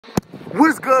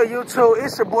What's good, YouTube?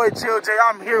 It's your boy Chill J.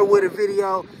 I'm here with a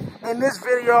video. In this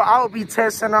video, I will be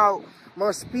testing out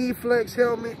my SpeedFlex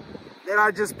helmet that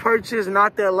I just purchased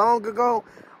not that long ago.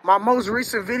 My most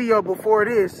recent video before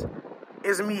this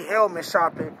is me helmet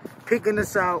shopping, picking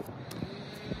this out.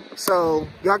 So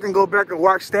y'all can go back and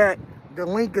watch that. The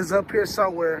link is up here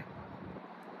somewhere,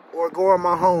 or go on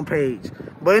my homepage.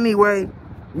 But anyway,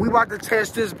 we about to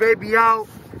test this baby out.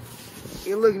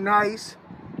 It look nice.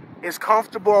 It's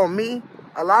comfortable on me.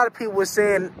 A lot of people were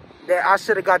saying that I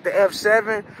should have got the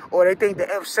F7, or they think the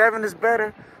F7 is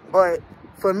better. But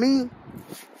for me,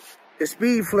 the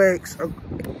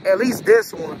SpeedFlex, at least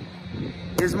this one,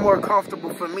 is more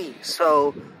comfortable for me.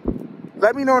 So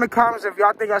let me know in the comments if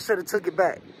y'all think I should have took it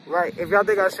back, right? If y'all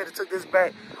think I should have took this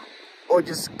back, or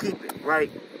just keep it,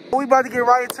 right? We about to get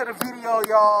right into the video,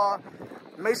 y'all.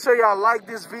 Make sure y'all like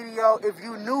this video. If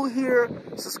you new here,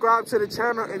 subscribe to the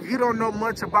channel. If you don't know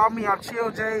much about me, I'm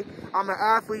Chill J. I'm an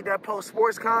athlete that posts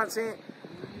sports content.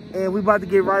 And we about to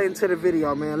get right into the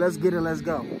video, man. Let's get it, let's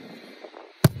go.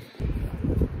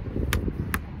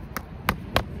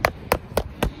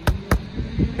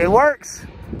 It works.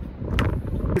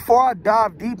 Before I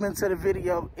dive deep into the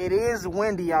video, it is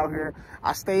windy out here.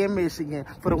 I stay in Michigan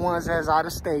for the ones that's out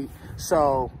of state.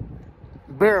 So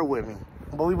bear with me.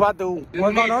 But we about to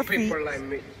work on our feet. Like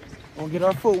me. We'll get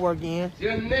our footwork in.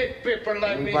 You need people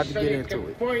like me so you can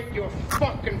point your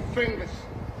fucking fingers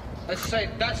and say,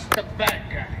 that's the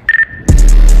bad guy.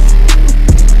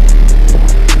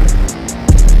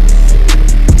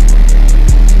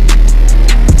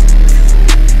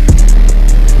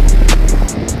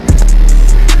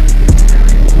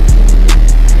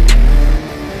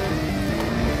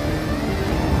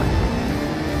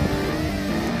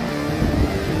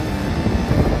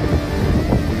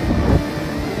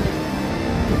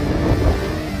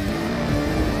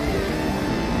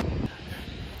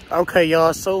 Okay,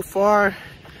 y'all, so far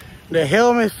the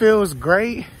helmet feels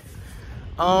great.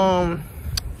 I'm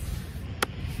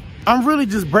really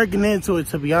just breaking into it,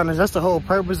 to be honest. That's the whole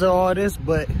purpose of all this.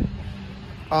 But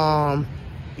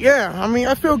yeah, I mean,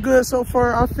 I feel good so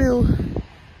far. I feel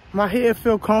my head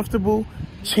feel comfortable.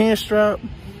 Chin strap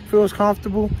feels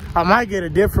comfortable. I might get a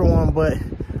different one, but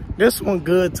this one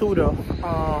good too though.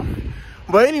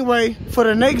 But anyway, for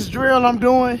the next drill I'm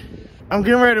doing, I'm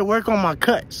getting ready to work on my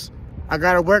cuts. I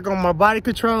gotta work on my body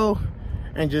control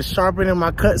and just sharpening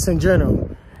my cuts in general.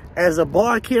 As a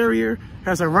ball carrier,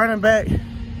 as a running back,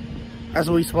 that's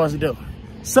what we're supposed to do.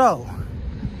 So,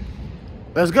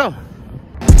 let's go.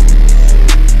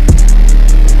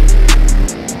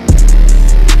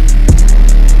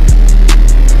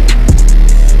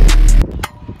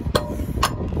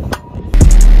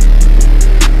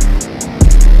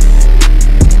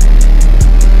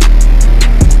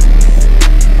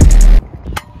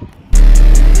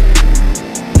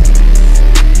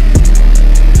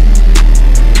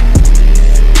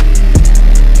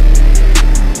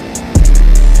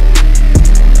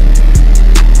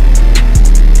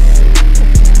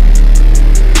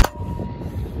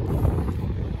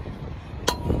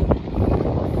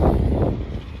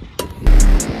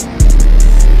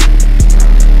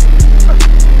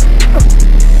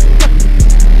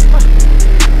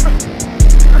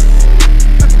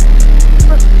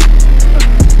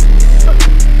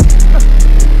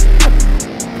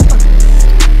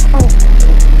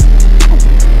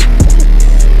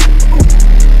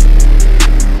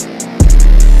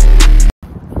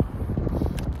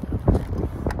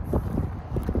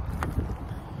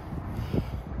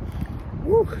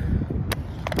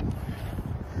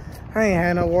 I ain't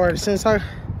had no water since I've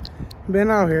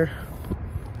been out here.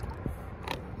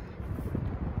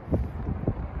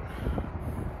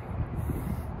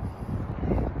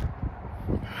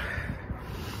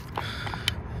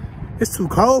 It's too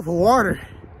cold for water.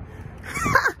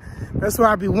 That's what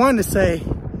I be wanting to say.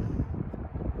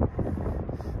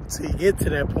 Till you get to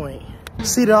that point.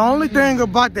 See, the only thing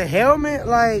about the helmet,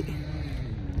 like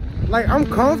I'm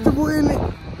comfortable in it.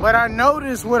 But I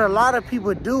noticed what a lot of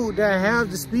people do that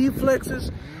have the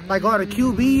SpeedFlexes, like all the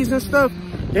QBs and stuff,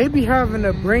 they be having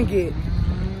to bring it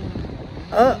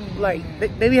up, like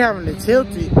they be having to tilt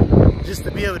it just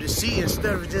to be able to see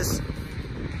instead of just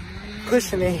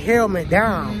pushing the helmet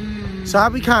down. So I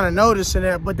be kind of noticing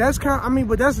that, but that's kind of, I mean,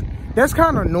 but that's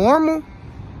kind of normal,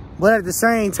 but at the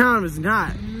same time it's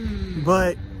not.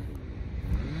 But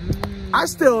I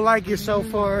still like it so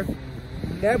far.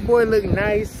 That boy look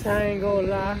nice, I ain't gonna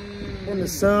lie. In the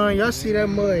sun, y'all see that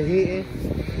mud hitting.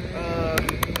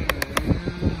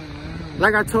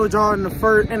 Like I told y'all in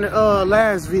the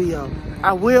last video,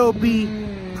 I will be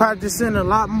practicing a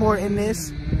lot more in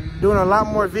this, doing a lot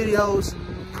more videos,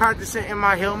 practicing in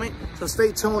my helmet, so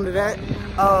stay tuned to that.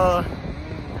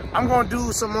 I'm gonna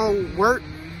do some more work.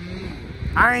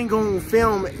 I ain't gonna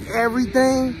film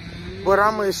everything, but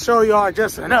I'm gonna show y'all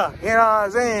just enough. You know what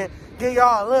I'm saying? Give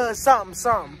y'all a little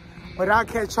something. But I'll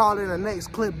catch y'all in the next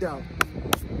clip though.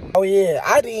 Oh yeah,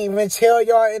 I didn't even tell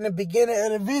y'all in the beginning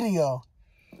of the video.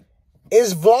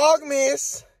 It's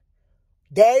Vlogmas.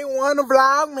 Day 1 of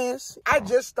Vlogmas. I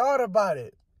just thought about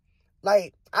it.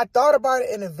 Like, I thought about it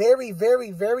in the very,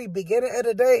 very, very beginning of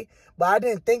the day, but I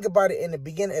didn't think about it in the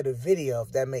beginning of the video,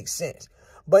 if that makes sense.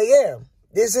 But yeah,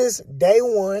 this is day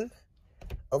 1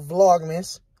 of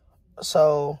Vlogmas.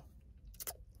 So,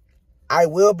 I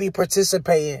will be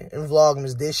participating in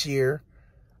Vlogmas this year.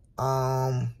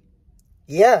 Yeah,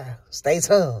 stay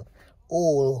tuned.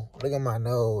 Ooh, look at my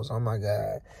nose. Oh my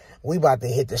God. We about to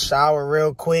hit the shower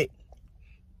real quick.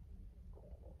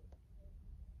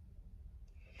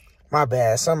 My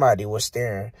bad, somebody was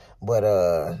staring. But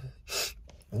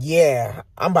yeah,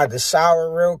 I'm about to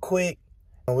shower real quick.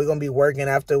 We're gonna be working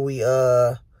after we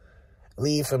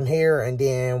leave from here, and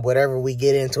then whatever we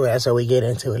get into it, that's how we get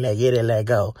into it. Let get it, let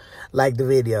go. Like the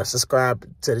video, subscribe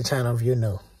to the channel if you're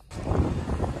new.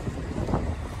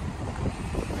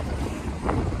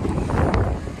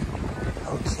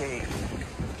 Okay.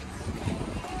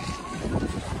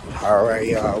 All right,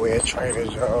 y'all, we're at Trader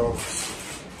Joe's.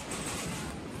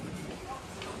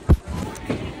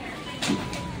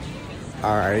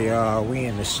 All right, y'all, we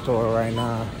in the store right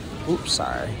now. Oops,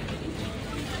 sorry.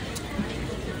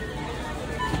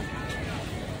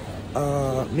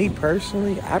 Me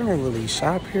personally, I don't really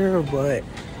shop here, but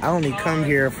I only come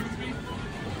here for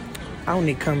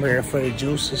the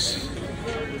juices.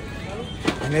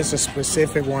 And it's a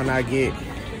specific one I get.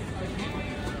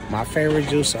 My favorite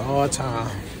juice of all time.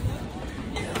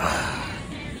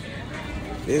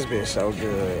 This bitch so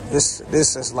good. This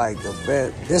is like the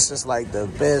best. This is like the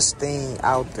best thing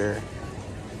out there.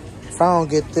 If I don't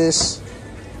get this,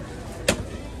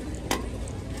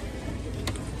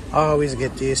 I always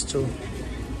get this too.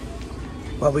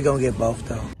 But we gonna get both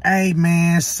though. Hey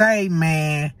man, say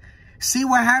man. See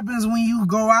what happens when you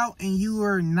go out and you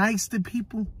are nice to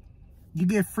people? You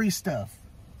get free stuff.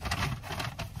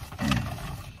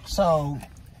 So,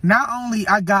 not only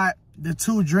I got the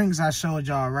 2 drinks I showed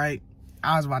y'all, right?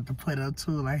 I was about to put up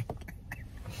 2, like.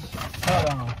 Hold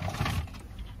on.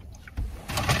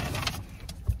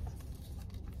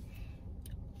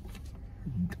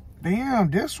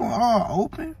 Damn, this one all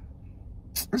open?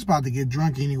 It's about to get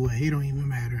drunk anyway. It don't even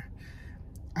matter.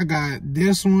 I got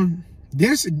this one.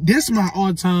 This my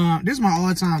all-time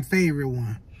favorite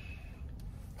one.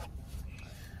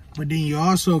 But then you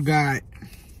also got,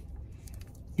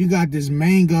 you got this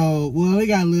mango. Well, it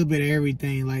got a little bit of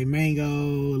everything, like mango,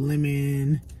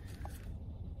 lemon,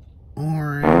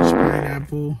 orange,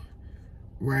 pineapple,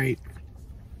 right?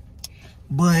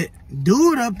 But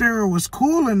dude up there was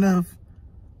cool enough,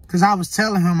 because I was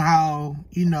telling him how,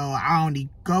 you know, I only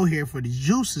go here for the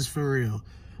juices for real.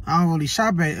 I don't really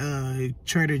shop at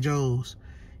Trader Joe's.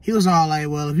 He was all like,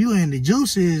 well, if you in the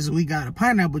juices, we got a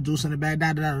pineapple juice in the back,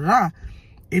 da-da-da-da-da.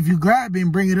 If you grab it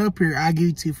and bring it up here, I'll give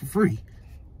it to you for free.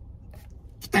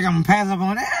 You think I'm gonna pass up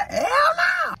on that? Hell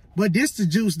no! But this the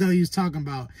juice, though, he was talking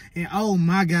about. And oh,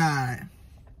 my God.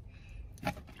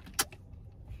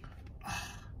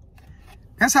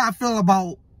 That's how I feel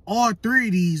about all 3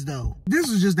 of these, though. This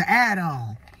was just the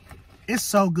add-on. It's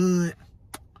so good.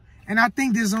 And I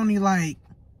think there's only like,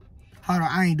 hold on,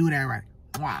 I ain't do that right.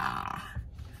 Wow.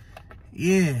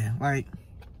 Yeah, like.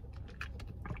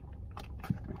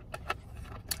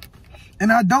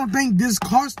 And I don't think this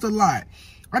cost a lot.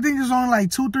 I think it's only like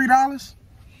 $2, $3.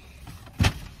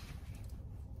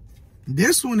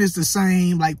 This one is the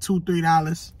same, like $2,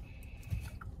 $3.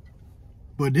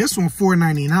 But this one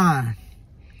 $4.99.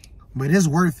 But it's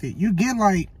worth it. You get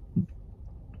like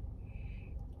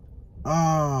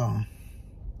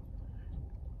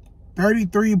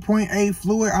 33.8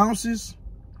 fluid ounces.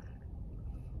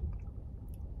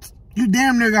 You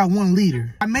damn near got 1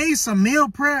 liter. I made some meal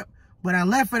prep, but I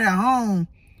left it at home.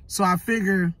 So I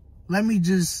figured, let me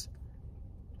just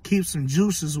keep some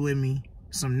juices with me.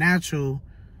 Some natural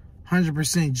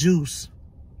 100% juice.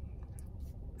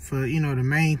 For, you know, to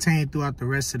maintain throughout the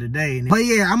rest of the day. But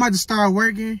yeah, I'm about to start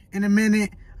working in a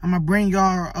minute. I'm going to bring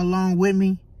y'all along with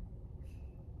me.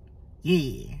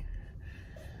 Yeah.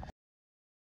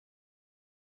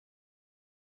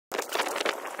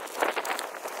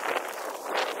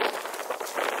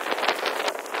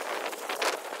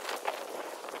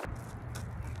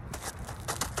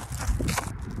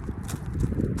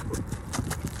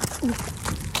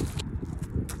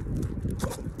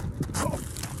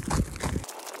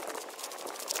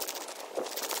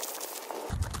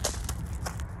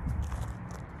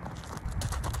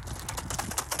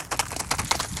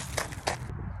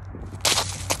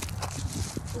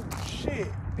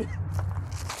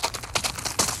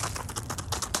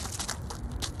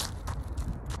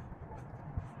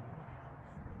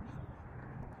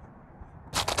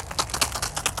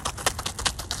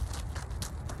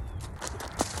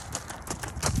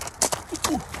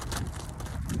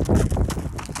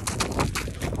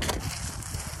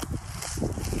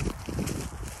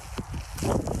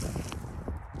 Okay,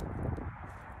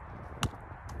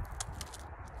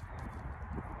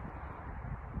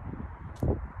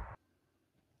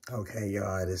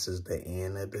 y'all, this is the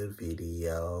end of the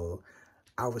video.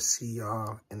 I will see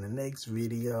y'all in the next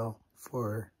video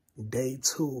for day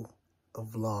 2 of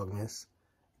Vlogmas.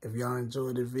 If y'all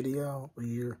enjoyed the video or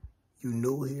you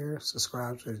new here,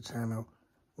 subscribe to the channel,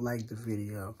 like the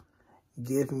video.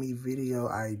 Give me video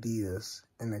ideas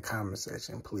in the comment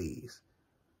section, please,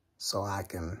 so I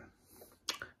can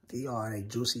give y'all that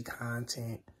juicy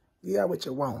content. Give y'all what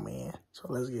you want, man. So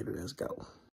let's go.